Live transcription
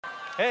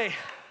Hey,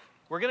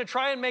 we're going to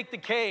try and make the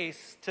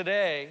case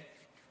today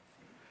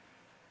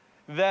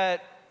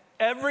that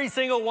every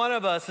single one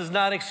of us is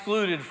not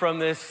excluded from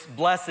this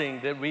blessing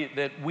that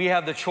we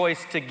have the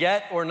choice to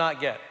get or not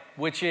get,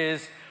 which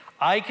is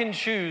I can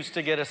choose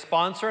to get a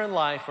sponsor in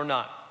life or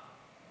not.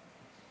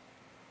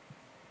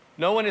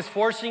 No one is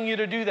forcing you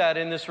to do that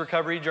in this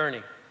recovery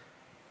journey.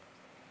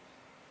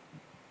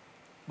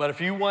 But if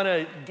you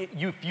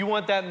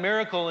want that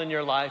miracle in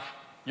your life,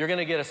 you're going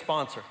to get a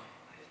sponsor.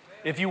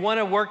 If you want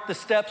to work the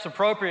steps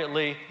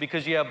appropriately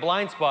because you have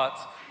blind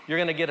spots, you're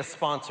going to get a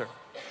sponsor.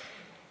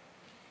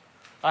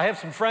 I have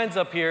some friends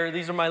up here.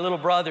 These are my little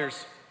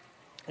brothers.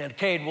 And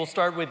Cade, we'll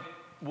start with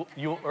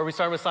you. Are we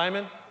starting with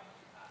Simon?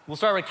 We'll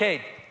start with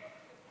Cade.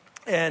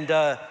 And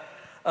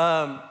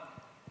I'm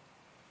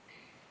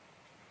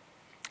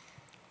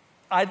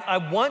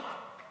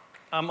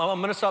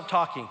going to stop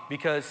talking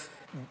because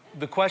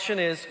the question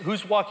is,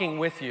 who's walking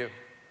with you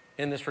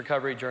in this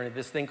recovery journey,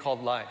 this thing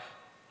called life?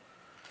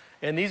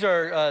 And these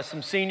are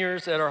some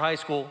seniors at our high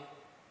school.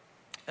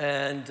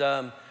 And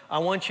I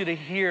want you to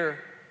hear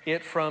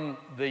it from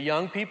the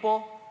young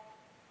people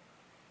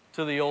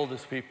to the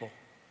oldest people.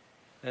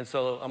 And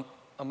so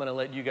I'm going to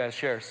let you guys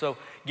share. So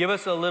give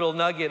us a little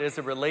nugget as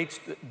it relates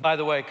to, by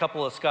the way, a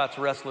couple of Scots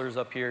wrestlers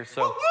up here.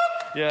 So,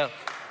 yeah.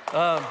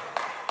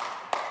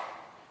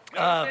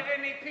 They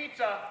need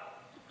pizza.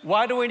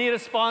 Why do we need a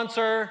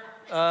sponsor?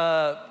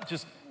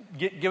 Just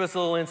give us a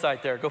little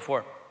insight there. Go for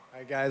it.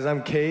 Hi guys,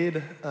 I'm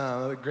Cade,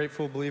 a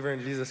grateful believer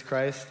in Jesus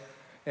Christ,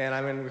 and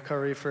I'm in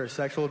recovery for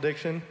sexual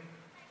addiction.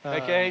 Hey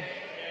Cade.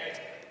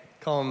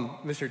 Call him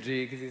Mr.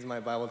 G because he's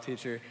my Bible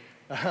teacher,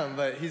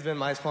 but he's been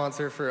my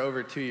sponsor for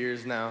over 2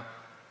 years now.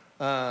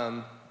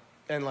 And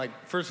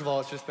first of all,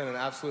 it's just been an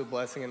absolute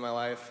blessing in my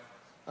life.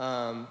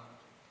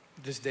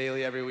 Just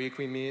daily, every week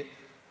we meet.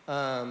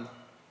 Kind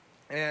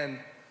of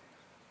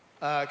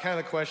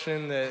the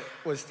question that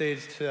was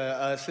staged to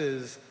us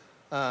is,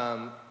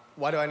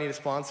 why do I need a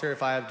sponsor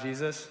if I have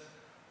Jesus?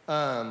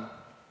 My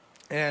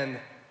answer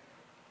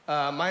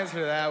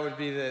to that would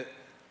be that,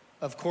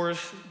 of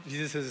course,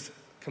 Jesus is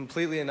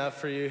completely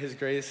enough for you. His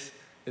grace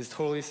is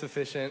totally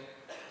sufficient.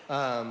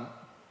 And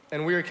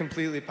we are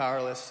completely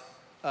powerless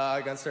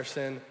against our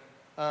sin.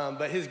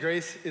 But his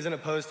grace isn't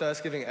opposed to us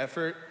giving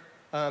effort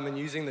and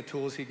using the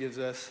tools he gives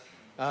us.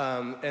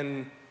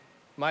 And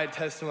my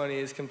testimony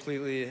is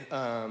completely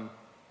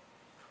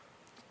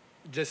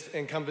just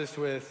encompassed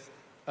with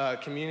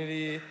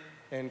community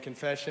and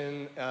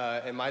confession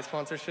and my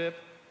sponsorship.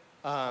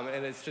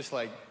 And it's just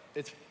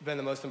it's been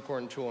the most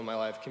important tool in my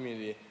life,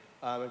 community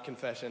and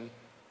confession.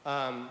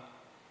 And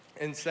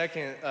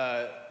second,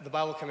 the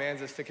Bible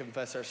commands us to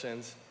confess our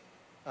sins.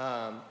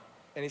 And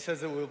he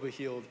says that we'll be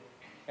healed.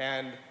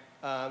 And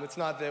it's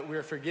not that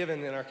we're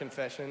forgiven in our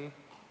confession,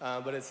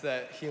 but it's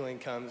that healing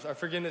comes. Our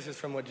forgiveness is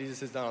from what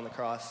Jesus has done on the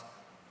cross.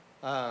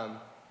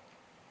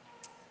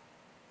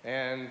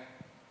 And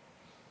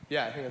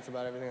yeah, I think that's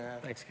about everything I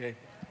have. Thanks, Cade.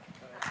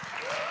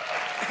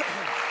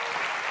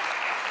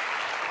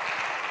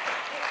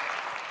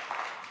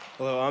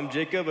 Hello, I'm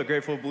Jacob, a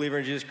grateful believer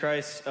in Jesus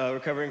Christ,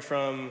 recovering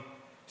from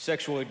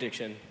sexual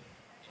addiction.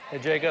 Hey,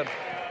 Jacob.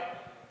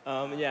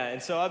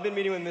 And so I've been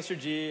meeting with Mr.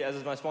 G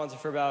as my sponsor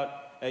for about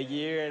a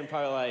year and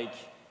probably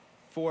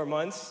 4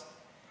 months.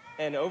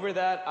 And over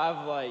that,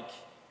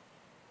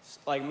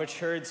 I've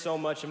matured so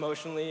much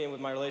emotionally and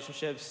with my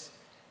relationships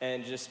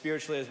and just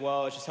spiritually as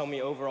well. It's just helped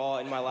me overall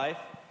in my life.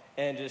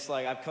 And just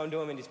I've come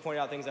to him and he's pointed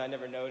out things I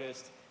never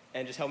noticed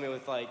and just helped me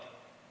with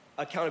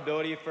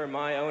accountability for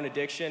my own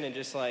addiction and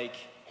just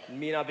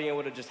me not being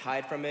able to just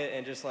hide from it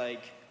and just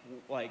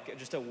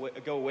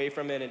go away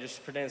from it and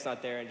just pretend it's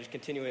not there and just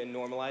continue it and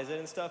normalize it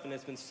and stuff. And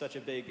it's been such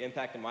a big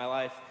impact in my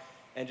life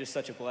and just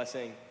such a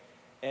blessing.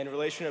 And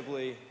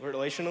relationally,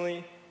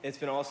 it's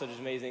been also just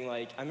amazing.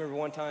 I remember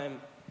one time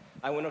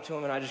I went up to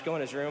him and I just go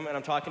in his room and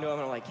I'm talking to him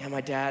and I'm like, yeah,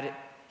 my dad,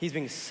 he's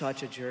being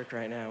such a jerk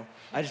right now.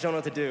 I just don't know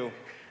what to do.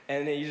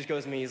 And then he just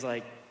goes to me, he's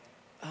like,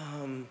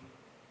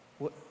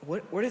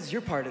 what is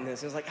your part in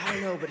this? I was like, I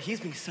don't know, but he's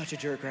being such a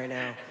jerk right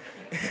now.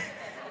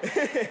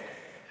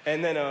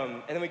 and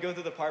then we go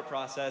through the part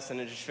process and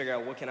then just figure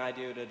out what can I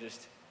do to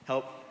just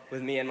help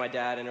with me and my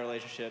dad in a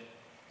relationship.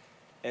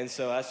 And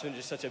so that's been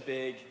just such a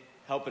big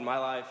help in my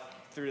life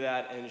through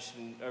that, and it's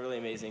been a really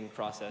amazing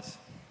process.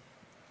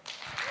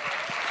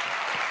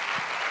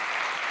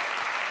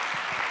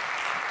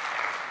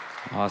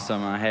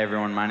 Awesome. Hey,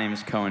 everyone. My name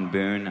is Cohen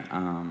Boone.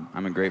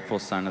 I'm a grateful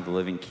son of the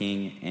living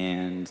King,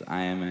 and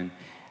I am an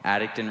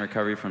addict in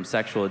recovery from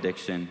sexual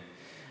addiction.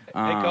 Hey,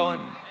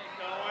 Cohen.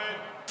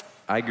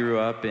 I grew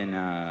up in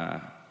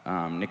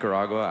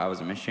Nicaragua. I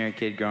was a missionary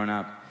kid growing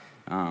up.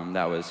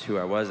 That was who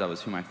I was. That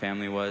was who my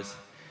family was.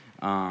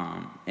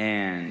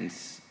 And,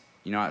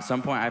 at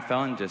some point I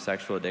fell into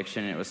sexual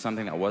addiction. It was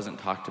something that wasn't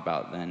talked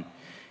about then.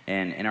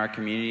 And in our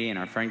community, in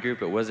our friend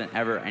group, it wasn't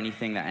ever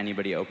anything that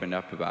anybody opened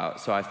up about.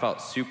 So I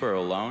felt super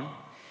alone.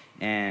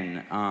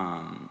 And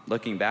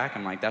looking back,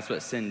 I'm like, that's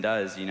what sin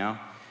does,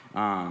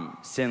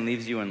 Sin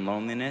leaves you in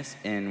loneliness,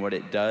 and what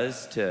it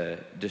does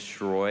to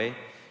destroy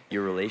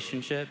your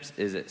relationships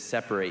is it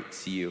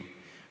separates you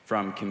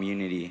from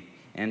community.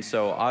 And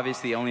so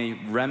obviously the only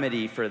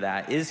remedy for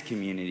that is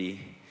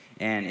community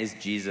and is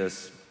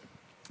Jesus.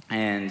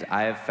 And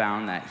I have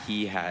found that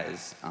he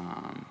has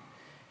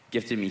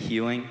gifted me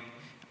healing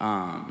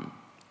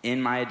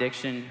in my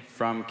addiction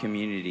from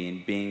community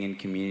and being in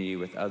community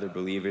with other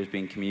believers,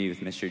 being in community with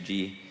Mr.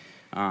 G.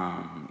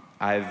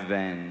 I've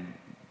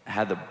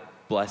had the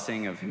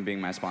blessing of him being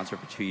my sponsor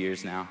for 2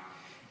 years now.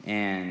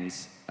 And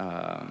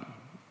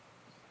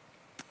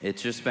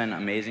it's just been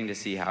amazing to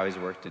see how he's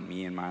worked in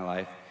me in my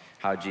life,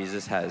 how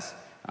Jesus has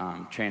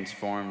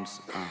transformed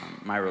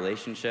my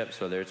relationships,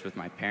 whether it's with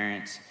my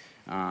parents,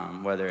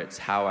 whether it's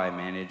how I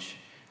manage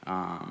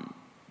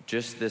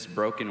just this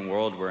broken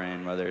world we're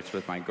in, whether it's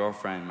with my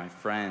girlfriend, my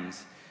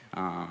friends.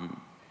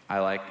 I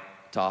like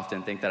to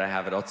often think that I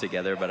have it all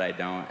together, but I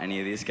don't. Any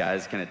of these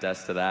guys can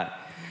attest to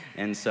that.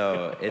 And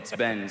so it's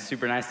been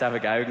super nice to have a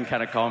guy who can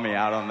kind of call me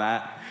out on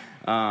that.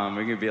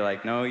 We can be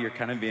like, no, you're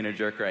kind of being a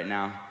jerk right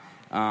now,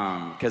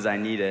 because I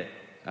need it.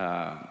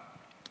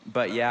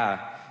 But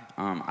yeah,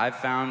 I've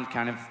found,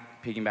 kind of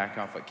piggybacking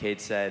off what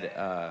Kate said,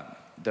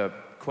 the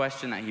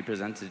question that he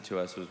presented to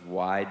us was,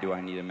 why do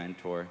I need a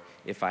mentor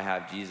if I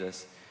have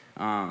Jesus?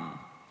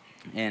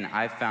 And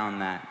I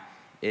found that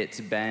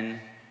it's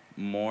been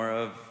more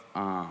of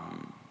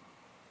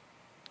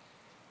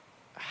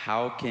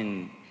how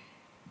can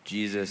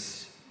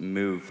Jesus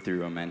move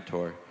through a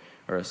mentor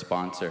or a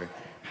sponsor?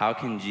 How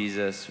can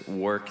Jesus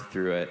work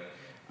through it?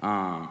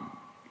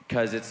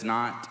 Because it's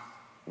not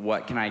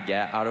what can I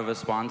get out of a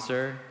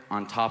sponsor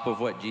on top of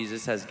what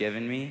Jesus has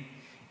given me.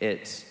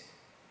 It's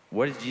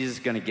what is Jesus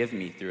going to give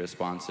me through a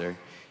sponsor?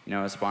 You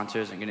know, a sponsor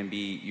isn't going to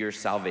be your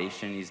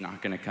salvation. He's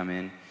not going to come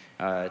in.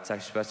 It's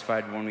actually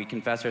specified when we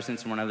confess our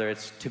sins to one another,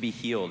 it's to be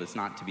healed. It's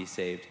not to be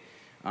saved.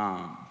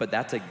 But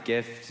that's a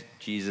gift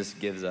Jesus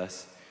gives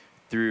us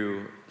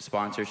through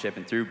sponsorship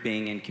and through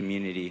being in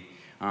community.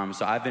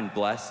 So I've been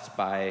blessed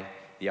by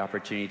the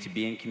opportunity to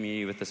be in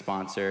community with a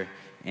sponsor,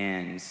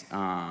 and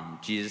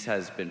Jesus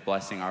has been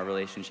blessing our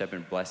relationship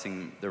and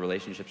blessing the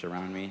relationships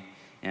around me,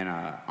 and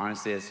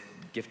honestly has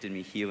gifted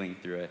me healing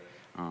through it.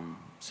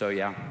 So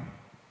yeah.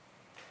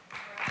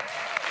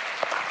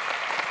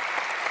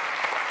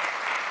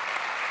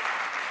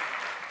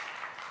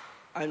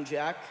 I'm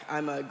Jack.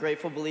 I'm a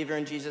grateful believer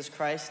in Jesus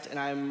Christ, and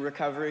I'm in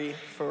recovery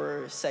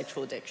for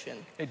sexual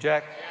addiction. Hey,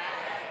 Jack.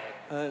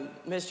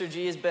 Mr.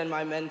 G has been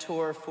my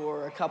mentor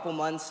for a couple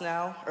months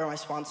now, or my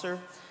sponsor,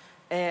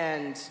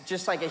 and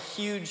just like a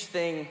huge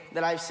thing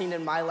that I've seen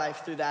in my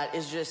life through that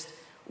is just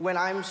when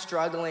I'm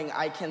struggling,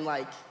 I can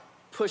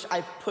push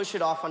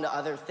it off onto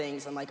other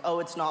things. I'm like, oh,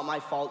 it's not my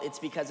fault. It's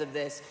because of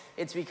this.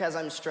 It's because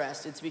I'm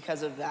stressed. It's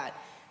because of that.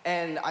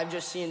 And I've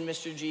just seen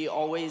Mr. G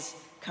always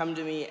come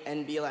to me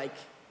and be like,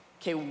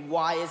 okay,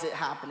 why is it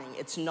happening?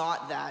 It's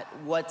not that.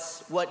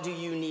 What do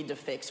you need to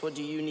fix? What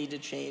do you need to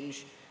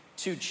change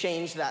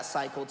that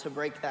cycle, to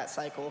break that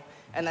cycle?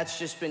 And that's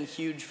just been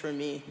huge for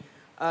me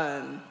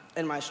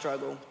in my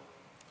struggle.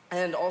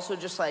 And also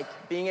just like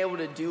being able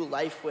to do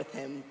life with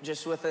him,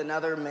 just with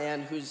another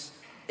man who's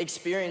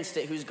experienced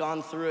it, who's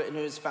gone through it, and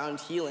who's found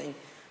healing.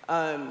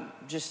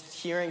 Just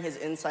hearing his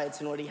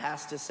insights and what he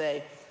has to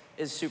say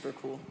is super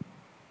cool.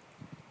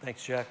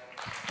 Thanks, Jack.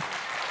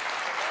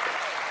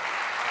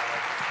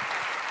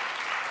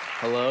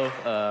 Hello,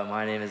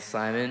 my name is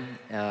Simon,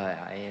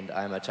 and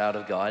I'm a child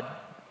of God,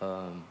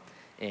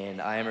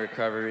 and I'm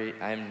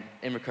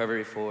in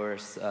recovery for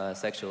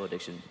sexual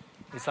addiction.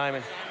 Hey,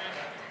 Simon.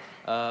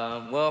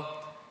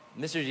 Well,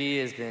 Mr. G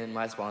has been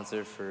my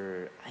sponsor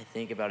for, I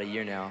think, about a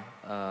year now,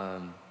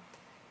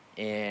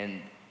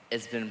 and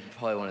it's been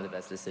probably one of the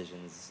best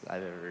decisions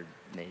I've ever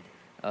made.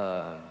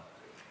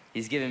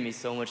 He's given me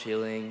so much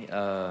healing,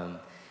 and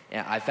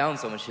I found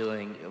so much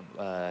healing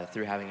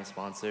through having a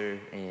sponsor,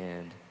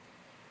 and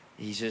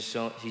he's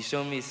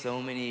shown me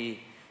so many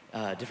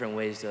different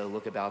ways to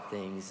look about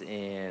things,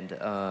 and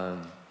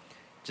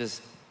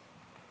just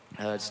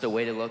a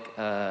way to look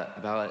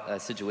about a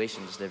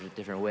situation just a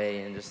different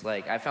way. And just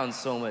like I found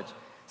so much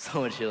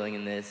healing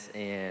in this,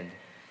 and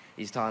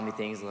he's taught me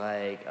things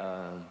like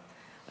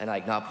and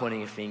like not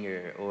pointing a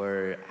finger,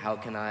 or how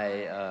can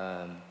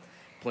I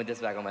point this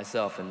back on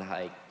myself, and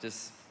like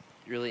just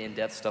really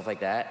in-depth stuff like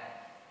that.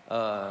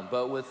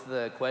 But with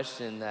the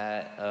question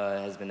that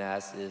has been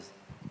asked is,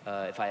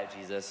 if I have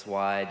Jesus,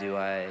 why do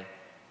I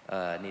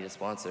need a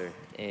sponsor?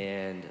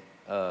 And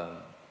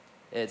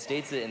it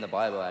states it in the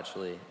Bible,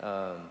 actually.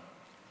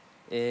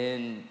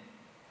 In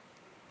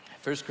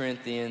 1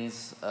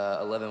 Corinthians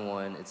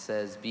 11:1, it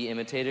says, "Be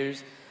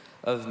imitators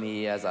of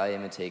me as I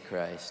imitate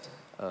Christ."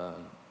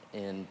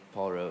 And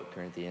Paul wrote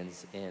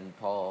Corinthians, and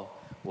Paul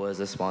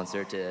was a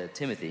sponsor to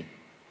Timothy.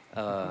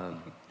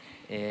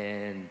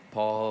 And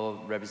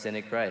Paul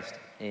represented Christ,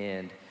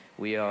 and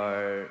we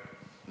are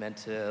meant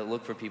to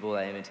look for people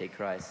that imitate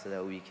Christ so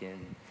that we can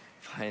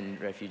find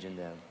refuge in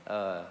them.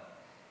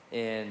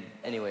 And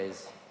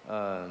anyways,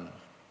 I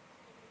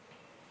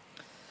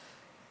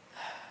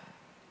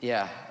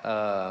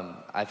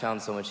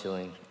found so much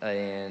healing,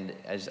 and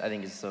I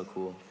think it's so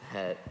cool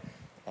that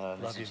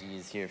Love you. Mr. G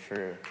is here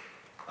for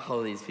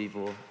all these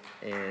people.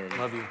 And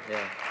Love you.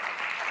 Yeah.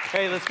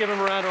 Hey, let's give him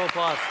a round of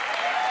applause.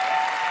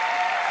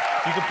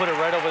 You can put it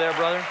right over there,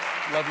 brother.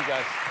 Love you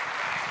guys.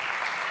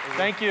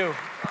 Thank you.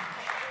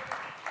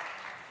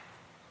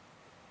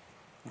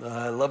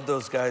 I love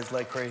those guys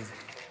like crazy.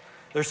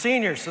 They're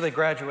seniors, so they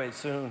graduate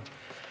soon.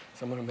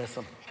 So I'm going to miss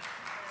them.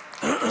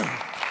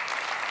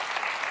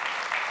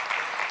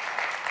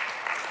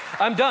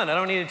 I'm done. I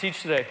don't need to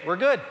teach today. We're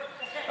good.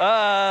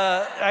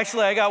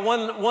 Actually, I got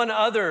one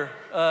other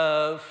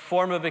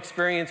form of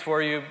experience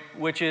for you,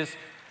 which is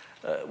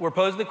we're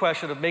posing the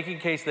question of making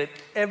a case that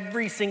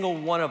every single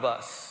one of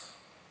us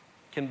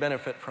can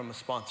benefit from a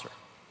sponsor.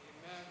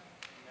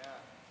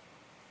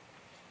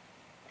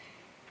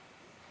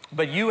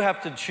 But you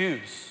have to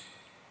choose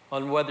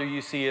on whether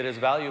you see it as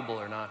valuable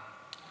or not.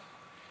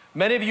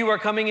 Many of you are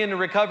coming into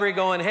recovery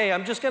going, hey,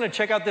 I'm just going to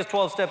check out this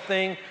 12-step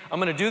thing.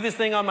 I'm going to do this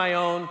thing on my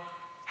own.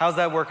 How's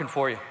that working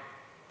for you?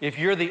 If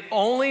you're the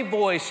only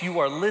voice you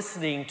are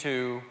listening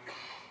to,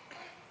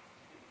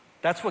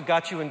 that's what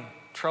got you in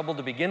trouble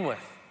to begin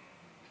with,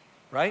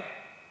 right?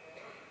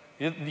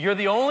 You're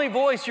the only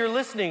voice you're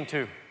listening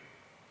to.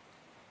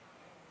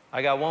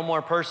 I got one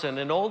more person,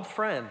 an old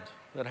friend,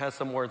 that has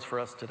some words for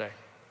us today.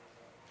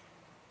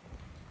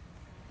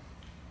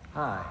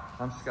 Hi,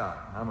 I'm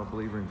Scott. I'm a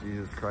believer in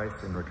Jesus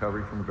Christ in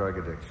recovery from drug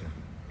addiction.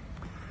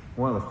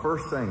 One of the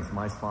first things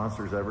my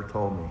sponsors ever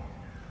told me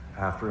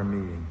after a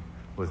meeting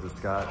was that,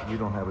 Scott, you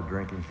don't have a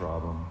drinking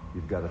problem,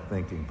 you've got a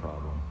thinking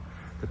problem.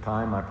 At the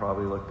time, I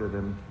probably looked at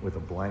him with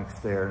a blank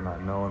stare,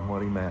 not knowing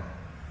what he meant.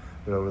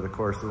 But over the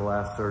course of the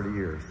last 30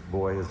 years,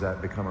 boy, has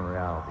that become a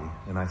reality.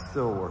 And I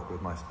still work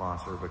with my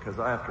sponsor because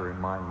I have to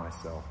remind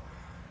myself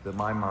that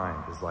my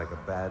mind is like a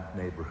bad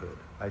neighborhood.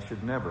 I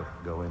should never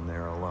go in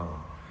there alone.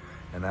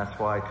 And that's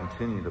why I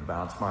continue to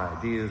bounce my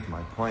ideas,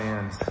 my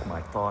plans,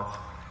 my thoughts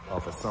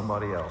off of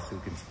somebody else who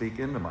can speak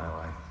into my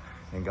life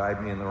and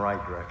guide me in the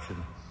right direction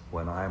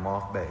when I'm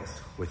off base,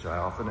 which I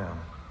often am,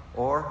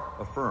 or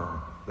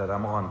affirm that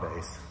I'm on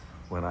base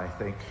when I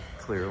think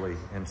clearly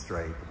and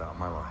straight about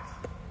my life.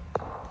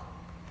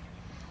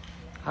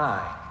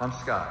 Hi, I'm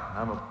Scott.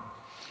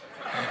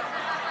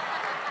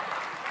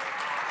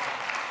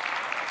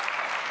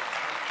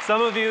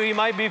 Some of you, he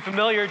might be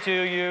familiar to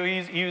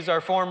you. He was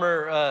our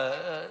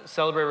former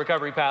Celebrate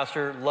Recovery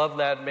pastor. Love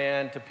that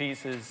man to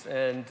pieces.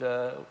 And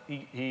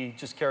he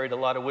just carried a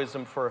lot of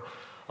wisdom for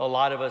a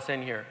lot of us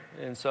in here.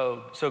 And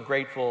so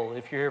grateful.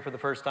 If you're here for the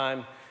first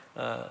time,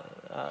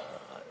 I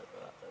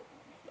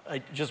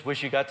just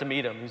wish you got to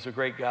meet him. He's a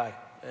great guy.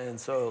 And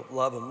so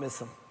love him, miss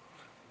him,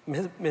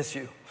 miss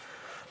you.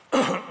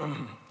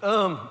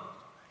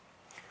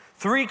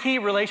 3 key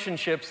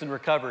relationships in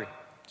recovery.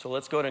 So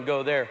let's go ahead and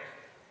go there.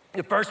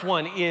 The first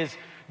one is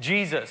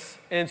Jesus.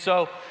 And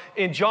so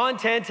in John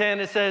 10:10,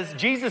 it says,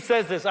 Jesus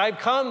says this, I've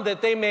come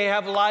that they may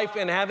have life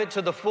and have it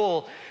to the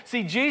full.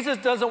 See, Jesus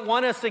doesn't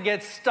want us to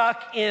get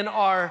stuck in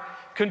our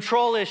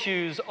control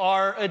issues,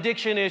 our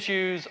addiction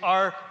issues,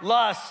 our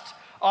lust,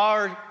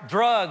 our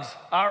drugs,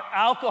 our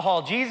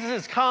alcohol. Jesus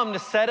has come to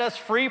set us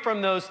free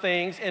from those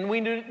things, and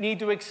we need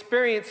to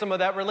experience some of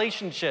that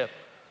relationship.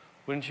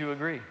 Wouldn't you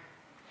agree?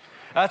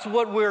 That's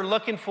what we're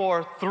looking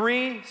for.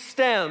 3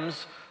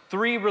 stems,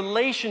 3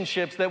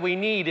 relationships that we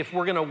need if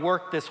we're going to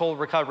work this whole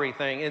recovery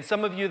thing. And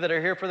some of you that are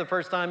here for the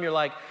first time, you're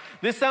like,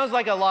 this sounds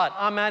like a lot.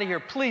 I'm out of here.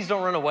 Please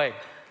don't run away.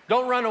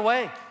 Don't run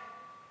away.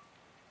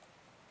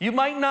 You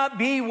might not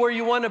be where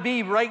you want to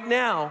be right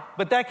now,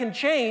 but that can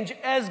change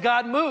as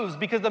God moves,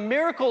 because the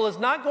miracle is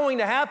not going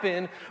to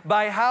happen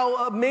by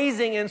how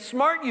amazing and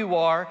smart you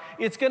are.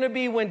 It's going to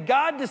be when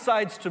God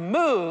decides to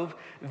move,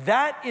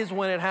 that is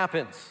when it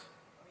happens.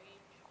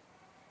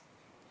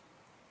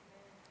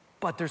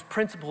 But there's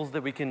principles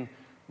that we can,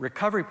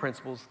 recovery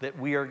principles that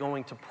we are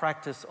going to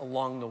practice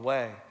along the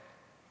way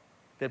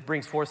that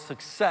brings forth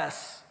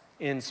success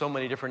in so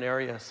many different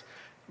areas.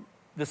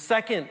 The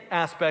second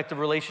aspect of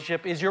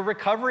relationship is your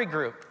recovery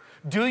group.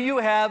 Do you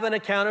have an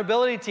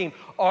accountability team?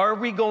 Are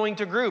we going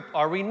to group?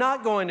 Are we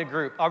not going to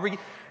group?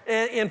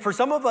 And for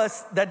some of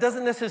us, that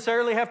doesn't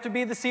necessarily have to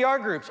be the CR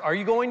groups. Are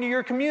you going to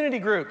your community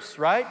groups,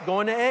 right?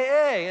 Going to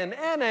AA and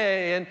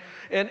NA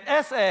and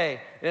SA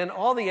and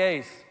all the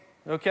A's,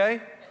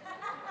 okay?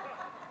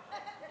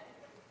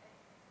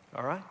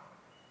 All right?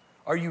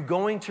 Are you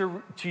going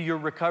to your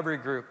recovery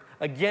group?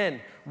 Again,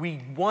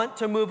 we want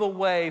to move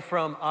away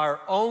from our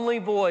only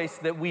voice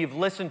that we've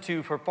listened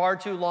to for far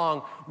too long,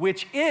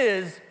 which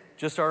is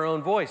just our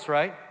own voice,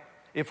 right?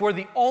 If we're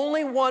the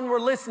only one we're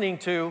listening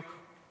to,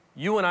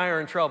 you and I are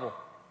in trouble.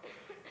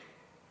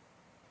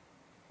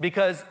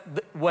 Because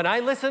when I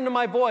listen to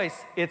my voice,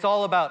 it's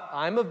all about,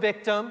 I'm a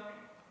victim.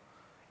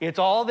 It's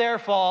all their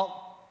fault.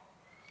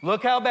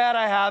 Look how bad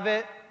I have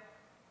it.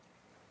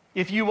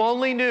 If you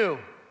only knew.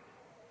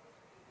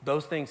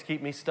 Those things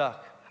keep me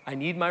stuck. I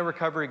need my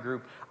recovery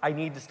group. I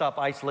need to stop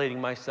isolating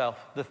myself.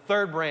 The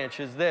third branch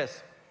is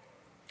this,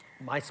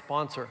 my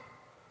sponsor.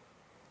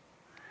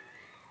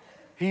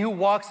 He who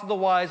walks with the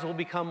wise will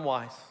become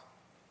wise.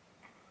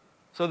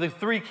 So the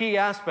 3 key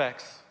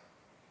aspects.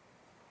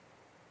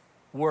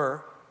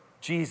 were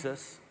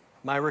Jesus,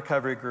 my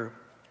recovery group,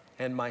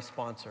 and my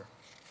sponsor.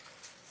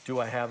 Do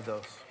I have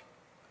those?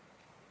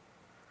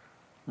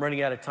 I'm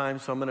running out of time,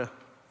 so I'm going to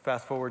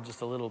fast forward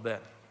just a little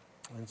bit.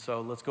 And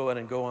so let's go ahead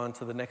and go on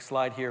to the next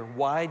slide here.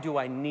 Why do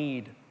I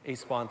need a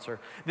sponsor?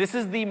 This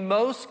is the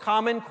most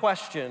common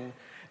question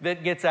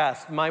that gets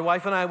asked. My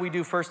wife and I, we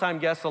do first-time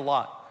guests a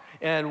lot.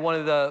 And one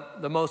of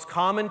the most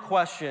common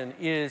question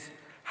is,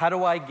 how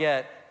do I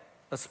get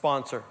a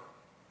sponsor?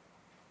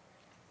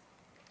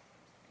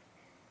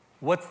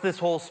 What's this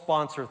whole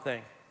sponsor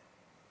thing?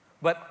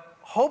 But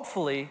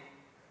hopefully,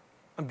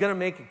 I'm going to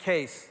make a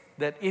case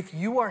that if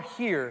you are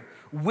here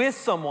with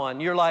someone,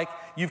 you're like,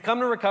 you've come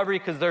to recovery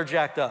because they're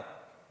jacked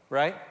up,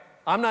 right?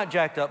 I'm not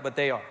jacked up, but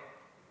they are.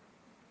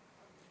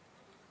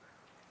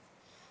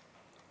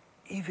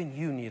 Even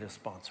you need a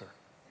sponsor.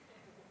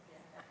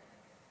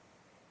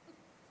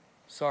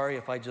 Sorry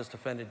if I just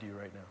offended you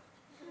right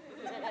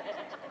now.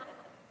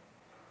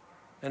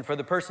 And for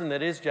the person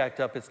that is jacked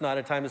up, it's not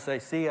a time to say,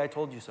 see, I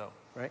told you so,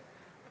 right?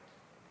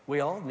 We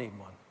all need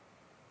one.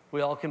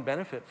 We all can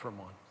benefit from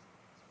one.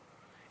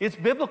 It's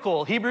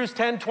biblical. Hebrews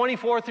 10,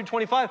 24 through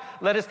 25.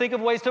 Let us think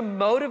of ways to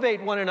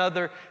motivate one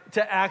another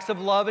to acts of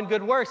love and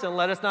good works. And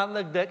let us not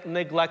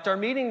neglect our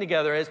meeting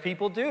together as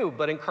people do,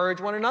 but encourage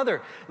one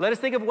another. Let us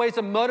think of ways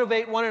to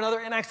motivate one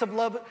another in acts of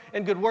love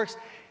and good works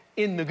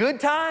in the good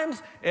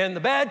times and the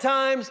bad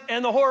times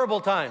and the horrible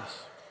times.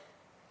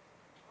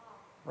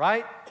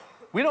 Right?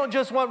 We don't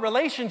just want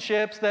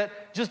relationships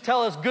that just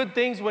tell us good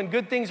things when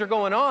good things are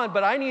going on,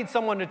 but I need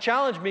someone to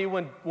challenge me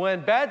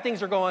when bad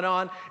things are going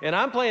on and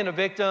I'm playing a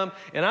victim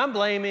and I'm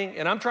blaming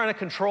and I'm trying to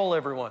control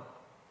everyone.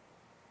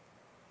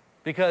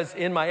 Because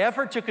in my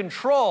effort to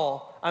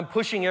control, I'm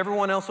pushing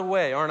everyone else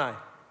away, aren't I?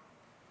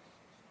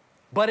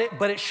 But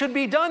it should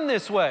be done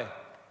this way.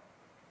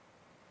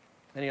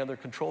 Any other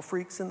control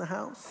freaks in the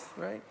house,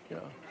 right?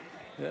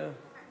 Yeah.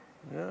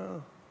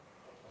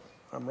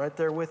 I'm right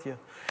there with you.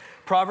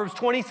 Proverbs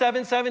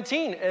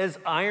 27:17, as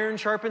iron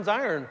sharpens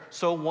iron,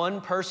 so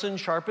one person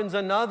sharpens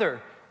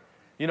another.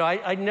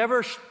 I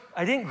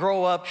didn't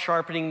grow up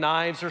sharpening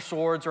knives or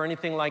swords or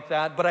anything like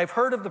that, but I've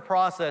heard of the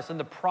process, and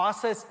the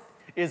process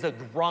is a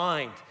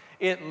grind.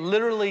 It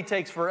literally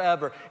takes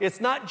forever. It's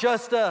not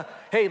just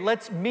hey,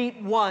 let's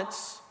meet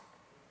once,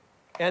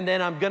 and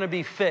then I'm going to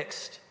be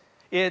fixed.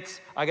 It's,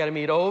 I got to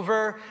meet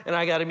over, and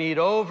I got to meet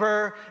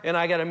over, and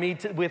I got to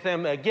meet with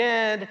them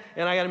again,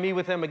 and I got to meet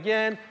with them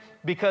again,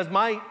 because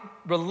my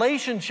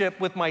relationship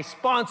with my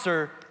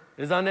sponsor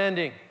is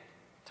unending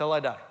till I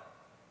die.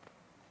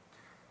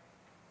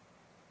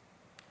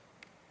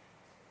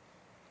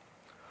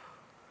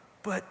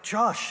 But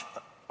Josh,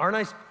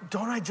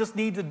 don't I just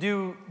need to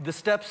do the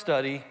step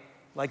study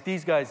like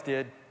these guys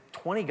did?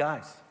 20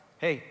 guys.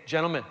 Hey,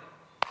 gentlemen,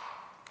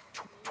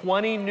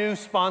 20 new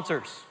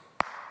sponsors.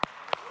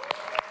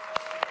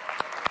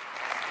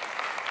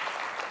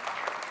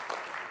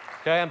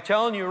 Okay, I'm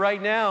telling you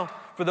right now,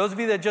 for those of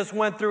you that just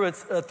went through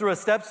a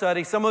step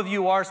study, some of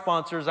you are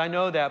sponsors, I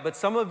know that, but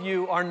some of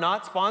you are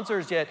not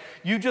sponsors yet.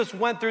 You just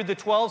went through the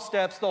 12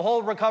 steps. The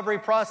whole recovery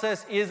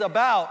process is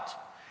about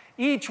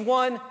each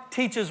one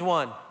teaches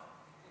one.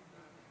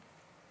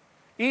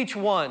 Each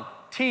one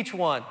teach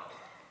one.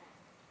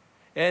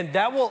 And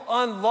that will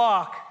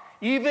unlock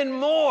even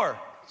more,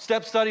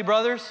 step study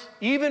brothers,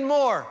 even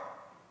more.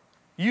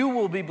 You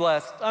will be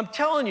blessed. I'm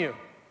telling you,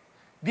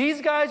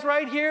 these guys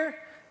right here,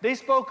 they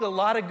spoke a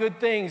lot of good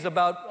things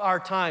about our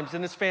times,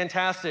 and it's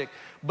fantastic.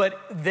 But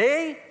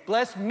they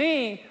blessed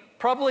me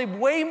probably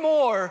way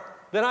more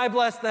than I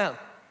blessed them.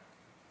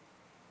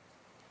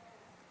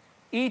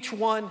 Each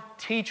one,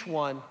 teach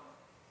one,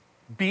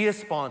 be a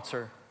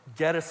sponsor,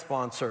 get a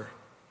sponsor.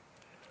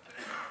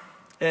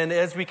 And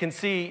as we can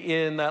see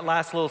in that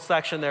last little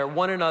section there,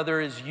 one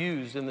another is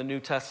used in the New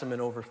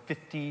Testament over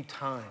 50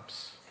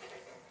 times.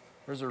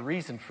 There's a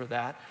reason for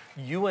that.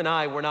 You and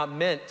I were not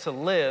meant to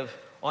live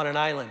on an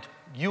island.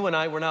 You and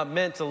I were not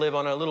meant to live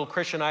on a little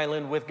Christian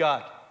island with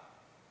God.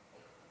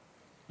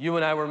 You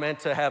and I were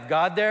meant to have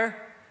God there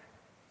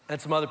and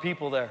some other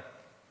people there.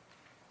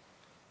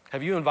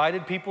 Have you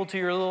invited people to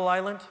your little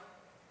island?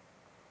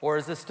 Or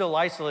is this still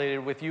isolated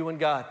with you and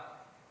God?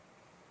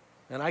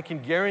 And I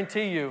can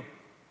guarantee you,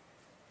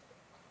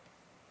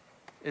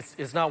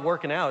 it's not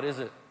working out, is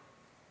it?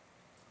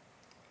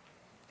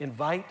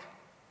 Invite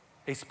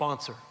a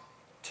sponsor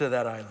to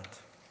that island.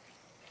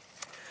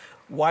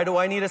 Why do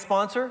I need a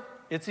sponsor?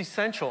 It's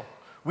essential.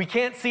 We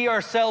can't see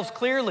ourselves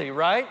clearly,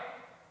 right?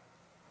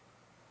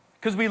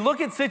 Because we look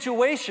at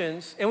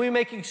situations and we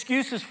make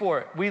excuses for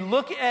it. We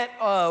look at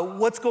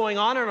what's going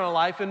on in our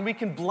life and we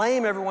can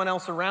blame everyone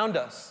else around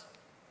us.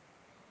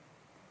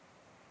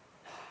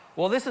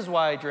 Well, this is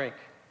why I drink.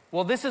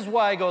 Well, this is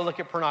why I go look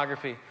at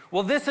pornography.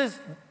 Well,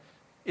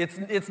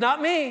 it's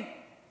not me.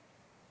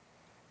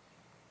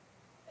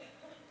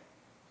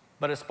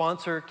 But a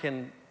sponsor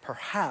can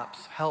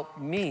perhaps help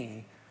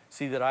me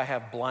see that I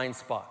have blind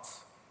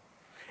spots.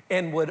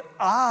 And would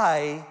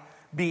I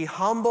be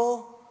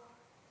humble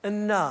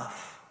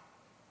enough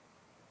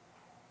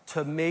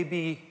to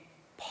maybe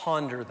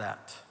ponder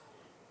that?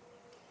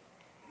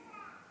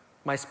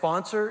 My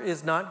sponsor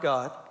is not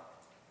God,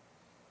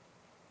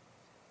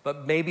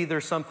 but maybe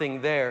there's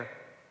something there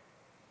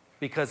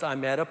because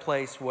I'm at a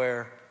place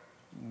where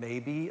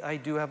maybe I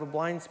do have a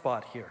blind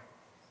spot here.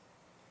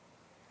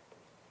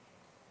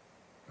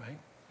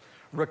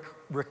 Right?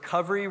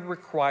 Recovery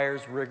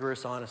requires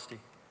rigorous honesty.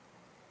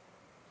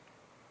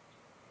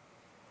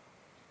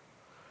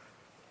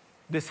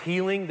 This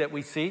healing that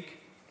we seek,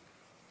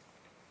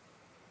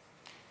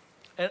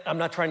 and I'm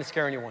not trying to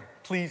scare anyone.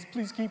 Please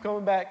keep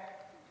coming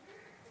back.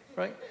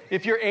 Right?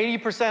 If you're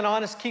 80%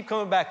 honest, keep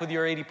coming back with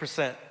your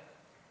 80%.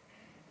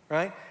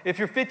 Right? If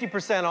you're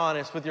 50%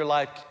 honest with your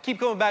life, keep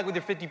going back with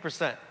your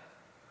 50%.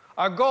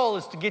 Our goal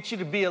is to get you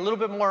to be a little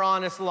bit more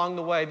honest along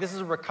the way. This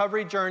is a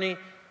recovery journey,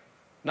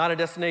 not a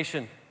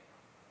destination.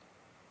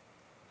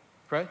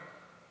 Right?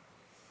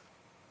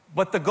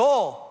 But the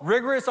goal,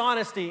 rigorous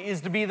honesty,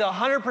 is to be the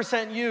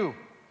 100% you.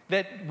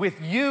 That with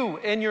you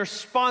and your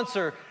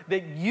sponsor,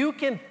 that you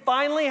can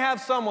finally have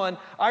someone.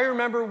 I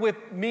remember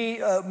with me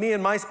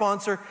and my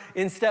sponsor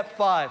in step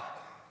 5,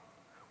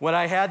 when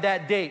I had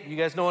that date. You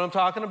guys know what I'm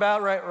talking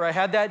about, right? Where I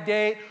had that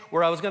date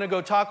where I was going to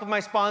go talk with my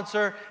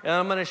sponsor, and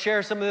I'm going to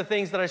share some of the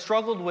things that I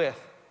struggled with.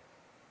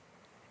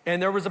 And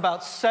there was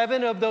about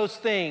 7 of those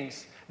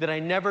things that I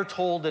never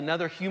told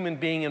another human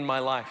being in my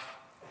life.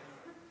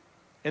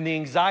 And the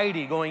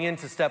anxiety going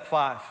into step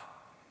 5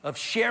 of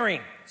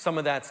sharing some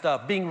of that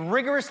stuff, being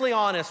rigorously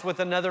honest with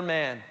another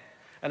man.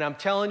 And I'm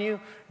telling you,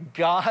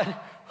 God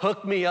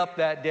hooked me up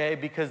that day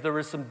because there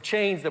were some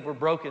chains that were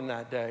broken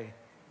that day.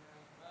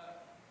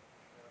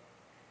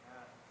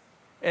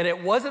 And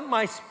it wasn't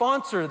my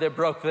sponsor that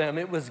broke them.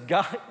 It was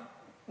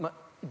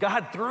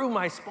God through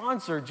my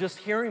sponsor just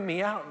hearing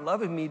me out and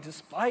loving me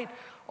despite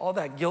all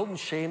that guilt and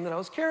shame that I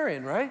was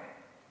carrying, right?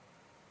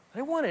 I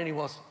didn't want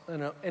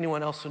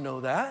anyone else to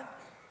know that.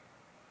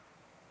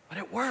 But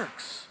it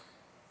works.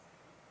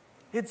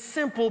 It's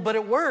simple, but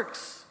it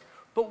works.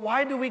 But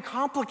why do we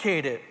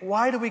complicate it?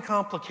 Why do we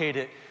complicate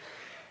it?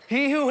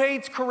 He who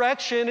hates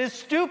correction is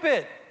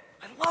stupid.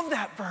 I love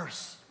that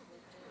verse.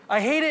 I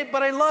hate it,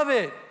 but I love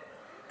it.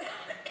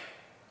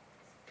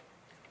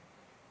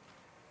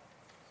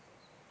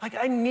 Like,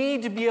 I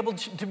need to be able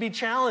to be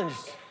challenged.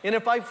 And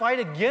if I fight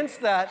against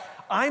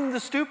that, I'm the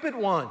stupid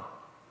one.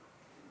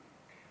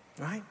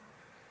 Right?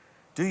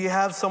 Do you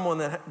have someone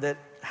that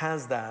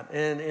has that?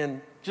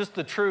 And just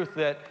the truth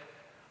that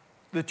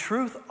the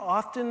truth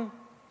often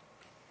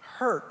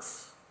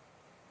hurts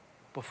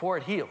before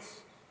it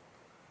heals.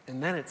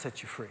 And then it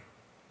sets you free.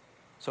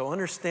 So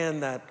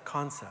understand that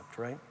concept,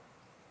 right?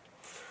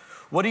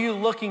 What are you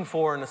looking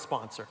for in a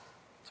sponsor?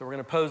 So we're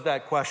going to pose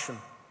that question.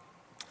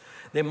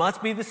 They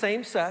must be the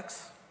same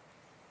sex.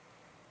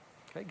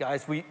 Okay,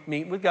 guys, we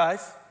meet with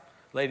guys.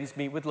 Ladies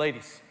meet with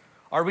ladies.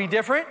 Are we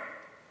different?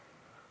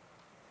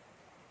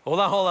 Hold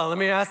on. Let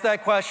me ask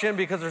that question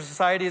because our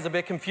society is a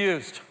bit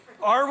confused.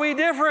 Are we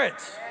different?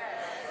 Yes.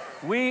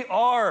 We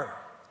are.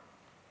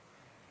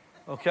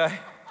 Okay?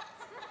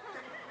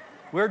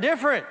 We're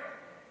different.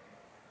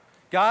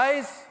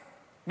 Guys,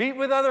 meet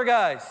with other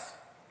guys.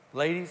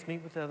 Ladies,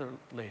 meet with other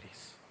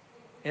ladies.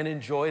 And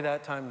enjoy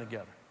that time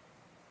together.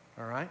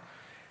 All right?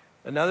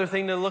 Another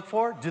thing to look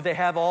for, do they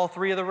have all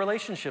 3 of the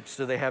relationships?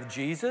 Do they have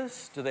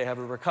Jesus? Do they have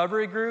a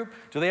recovery group?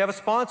 Do they have a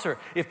sponsor?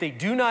 If they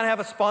do not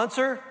have a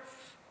sponsor,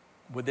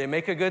 would they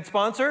make a good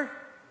sponsor?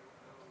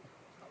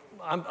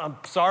 I'm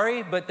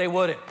sorry, but they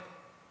wouldn't.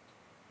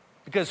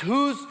 Because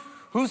who's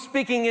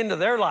speaking into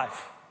their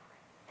life?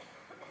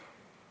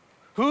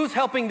 Who's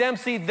helping them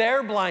see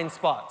their blind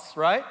spots,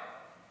 right?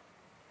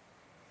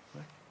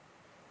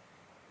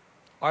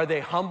 Are they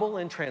humble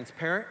and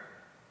transparent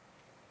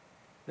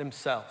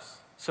themselves?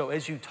 So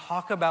as you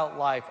talk about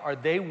life, are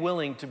they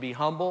willing to be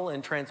humble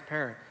and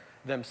transparent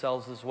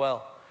themselves as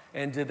well?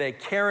 And do they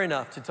care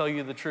enough to tell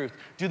you the truth?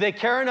 Do they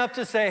care enough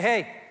to say,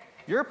 hey,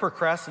 you're a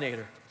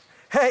procrastinator.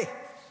 Hey,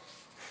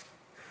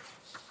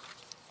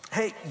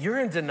 you're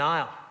in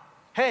denial.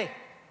 Hey,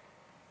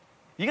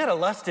 you got a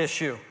lust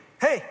issue.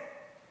 Hey,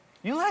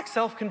 you lack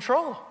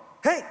self-control.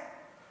 Hey,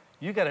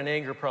 you got an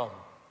anger problem.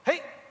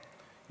 Hey,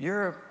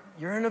 you're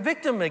in a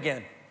victim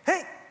again.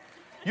 Hey,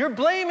 you're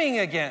blaming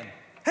again.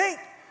 Hey,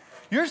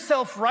 you're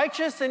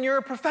self-righteous and you're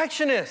a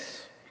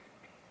perfectionist.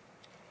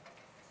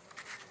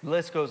 The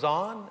list goes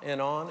on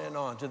and on and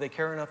on. Do they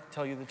care enough to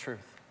tell you the truth?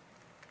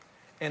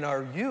 And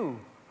are you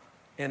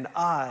and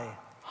I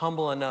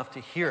humble enough to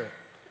hear it?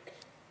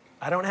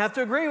 I don't have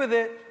to agree with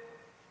it.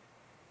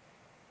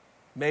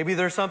 Maybe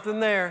there's something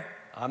there.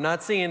 I'm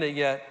not seeing it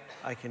yet.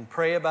 I can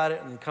pray about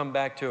it and come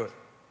back to it.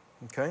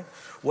 Okay?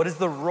 What is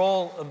the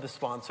role of the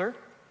sponsor?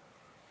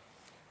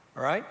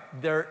 All right?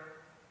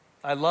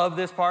 I love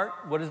this part.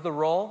 What is the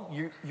role?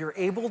 You're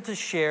able to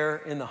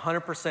share in the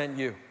 100%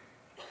 you.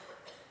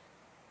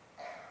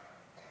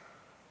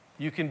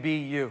 You can be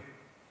you.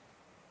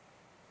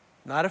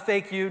 Not a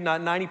fake you,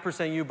 not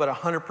 90% you, but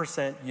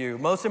 100% you.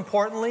 Most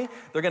importantly,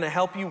 they're going to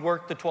help you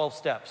work the 12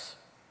 steps.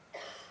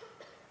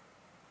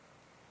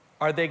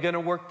 Are they going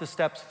to work the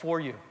steps for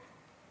you?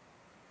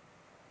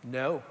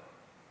 No.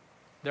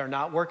 They're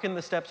not working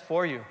the steps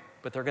for you.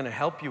 but they're going to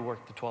help you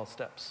work the 12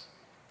 steps.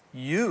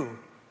 You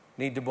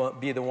need to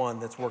be the one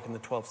that's working the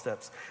 12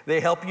 steps. They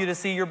help you to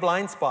see your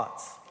blind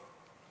spots.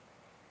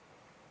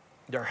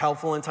 They're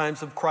helpful in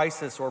times of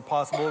crisis or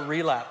possible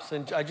relapse.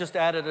 And I just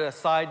added a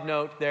side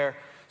note there.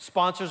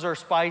 Sponsors or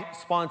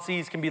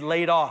sponsees can be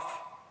laid off.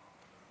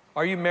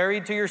 Are you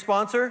married to your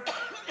sponsor?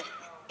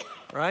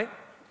 Right?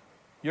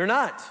 You're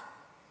not.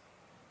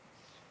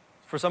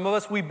 For some of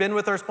us, we've been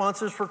with our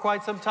sponsors for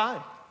quite some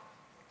time.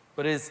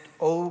 But it's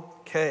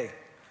okay.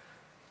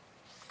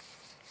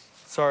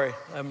 Sorry,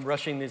 I'm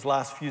rushing these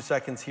last few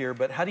seconds here,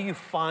 but how do you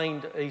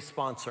find a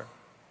sponsor?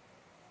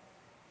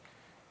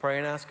 Pray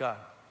and ask God.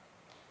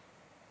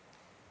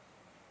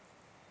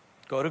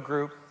 Go to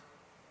group,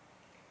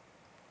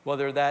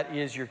 whether that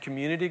is your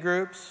community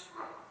groups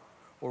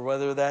or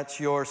whether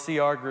that's your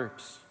CR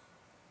groups.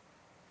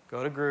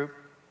 Go to group.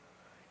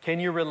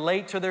 Can you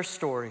relate to their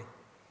story?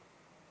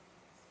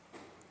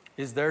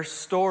 Is their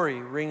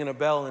story ringing a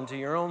bell into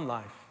your own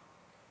life?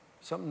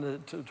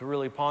 Something to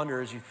really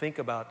ponder as you think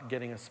about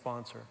getting a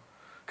sponsor.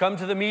 Come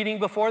to the meeting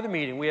before the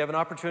meeting. We have an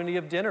opportunity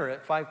of dinner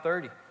at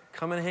 5:30.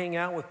 Come and hang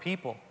out with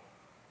people.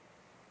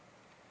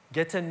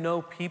 Get to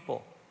know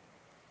people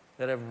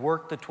that have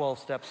worked the 12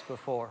 steps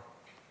before.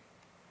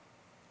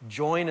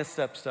 Join a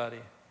step study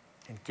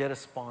and get a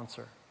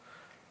sponsor.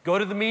 Go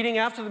to the meeting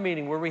after the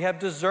meeting where we have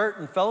dessert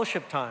and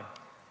fellowship time.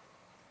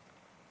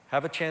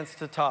 Have a chance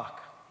to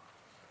talk.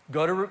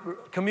 Go to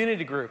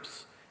community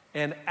groups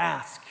and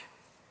ask.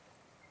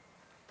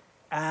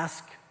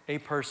 Ask a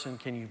person,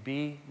 can you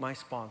be my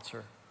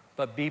sponsor?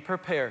 But be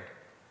prepared.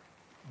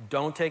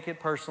 Don't take it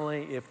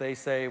personally if they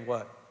say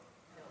what?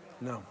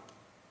 No.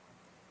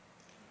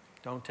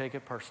 Don't take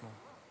it personal.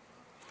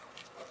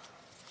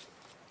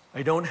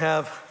 I don't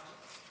have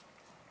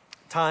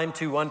time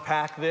to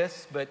unpack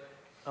this, but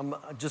I'm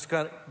just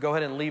going to go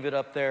ahead and leave it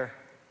up there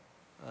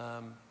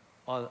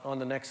on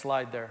the next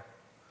slide there.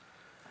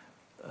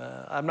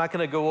 I'm not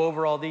going to go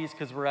over all these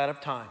because we're out of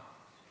time.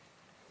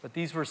 But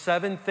these were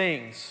 7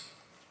 things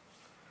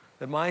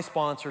that my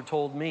sponsor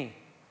told me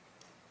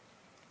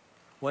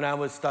when I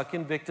was stuck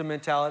in victim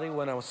mentality,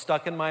 when I was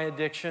stuck in my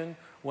addiction,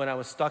 when I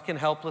was stuck in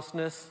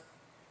helplessness,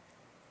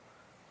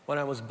 when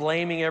I was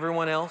blaming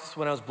everyone else,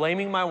 when I was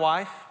blaming my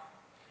wife,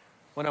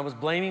 when I was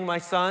blaming my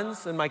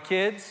sons and my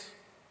kids,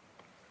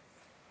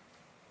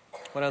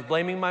 when I was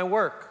blaming my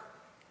work.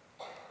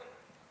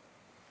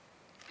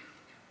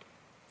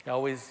 He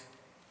always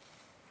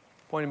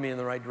pointed me in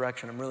the right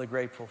direction. I'm really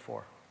grateful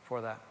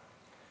for that.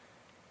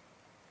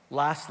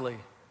 Lastly,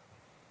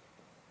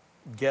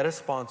 get a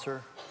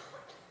sponsor,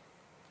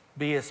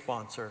 be a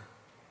sponsor.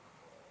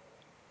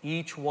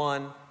 Each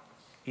one,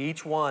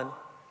 teach one.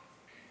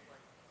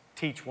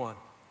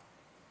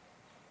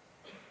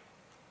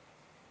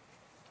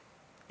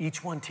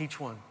 Each one, teach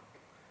one.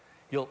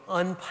 You'll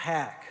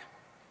unpack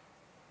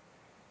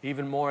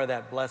even more of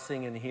that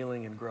blessing and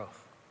healing and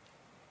growth.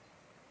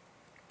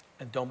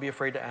 And don't be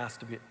afraid to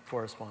ask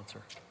for a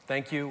sponsor.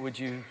 Thank you. Would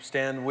you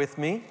stand with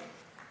me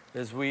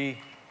as we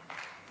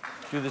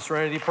do the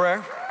Serenity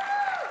Prayer?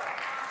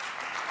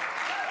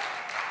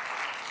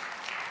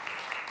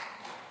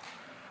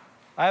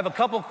 I have a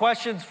couple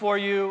questions for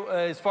you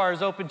as far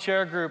as Open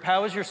Chair Group.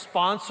 How has your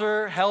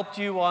sponsor helped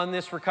you on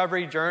this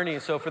recovery journey?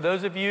 So for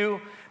those of you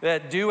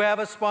that do have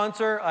a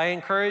sponsor, I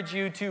encourage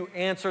you to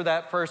answer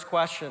that first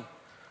question.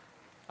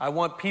 I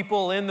want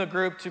people in the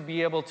group to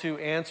be able to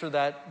answer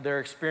their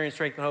experience,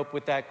 strength, and hope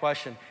with that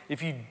question.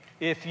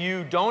 If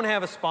you don't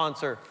have a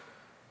sponsor,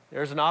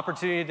 there's an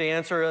opportunity to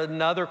answer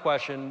another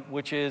question,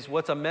 which is,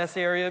 what's a mess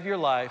area of your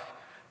life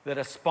that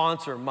a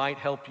sponsor might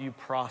help you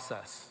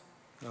process?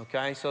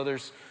 Okay, so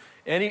there's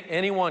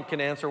anyone can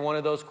answer one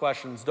of those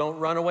questions. Don't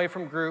run away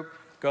from group,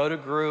 go to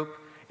group.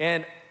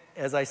 And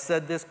as I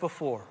said this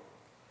before,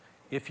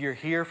 if you're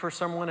here for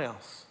someone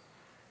else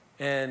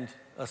and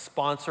a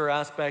sponsor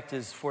aspect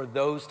is for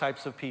those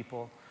types of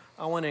people,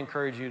 I want to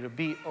encourage you to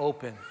be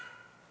open,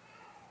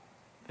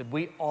 that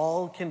we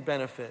all can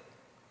benefit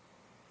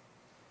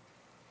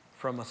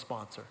from a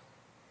sponsor.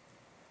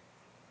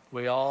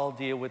 We all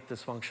deal with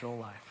dysfunctional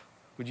life.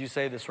 Would you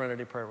say the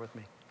Serenity Prayer with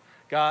me?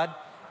 God,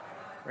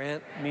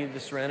 grant me the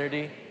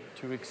serenity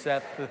to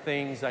accept the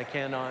things I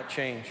cannot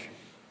change,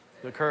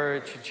 the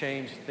courage to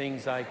change the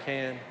things I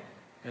can,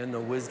 and the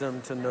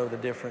wisdom to know the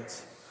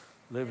difference,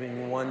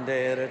 living one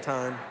day at a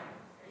time,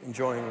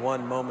 enjoying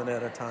one moment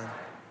at a time,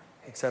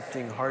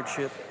 accepting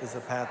hardship as a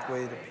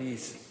pathway to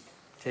peace,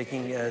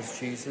 taking as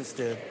Jesus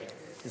did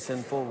the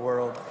sinful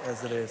world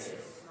as it is,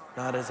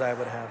 not as I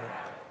would have it,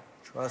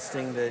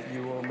 trusting that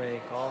you will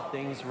make all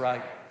things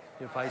right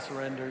if I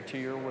surrender to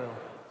your will,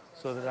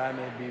 so that I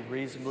may be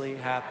reasonably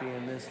happy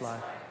in this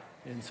life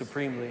and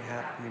supremely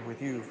happy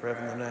with you forever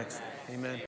in the next. Amen.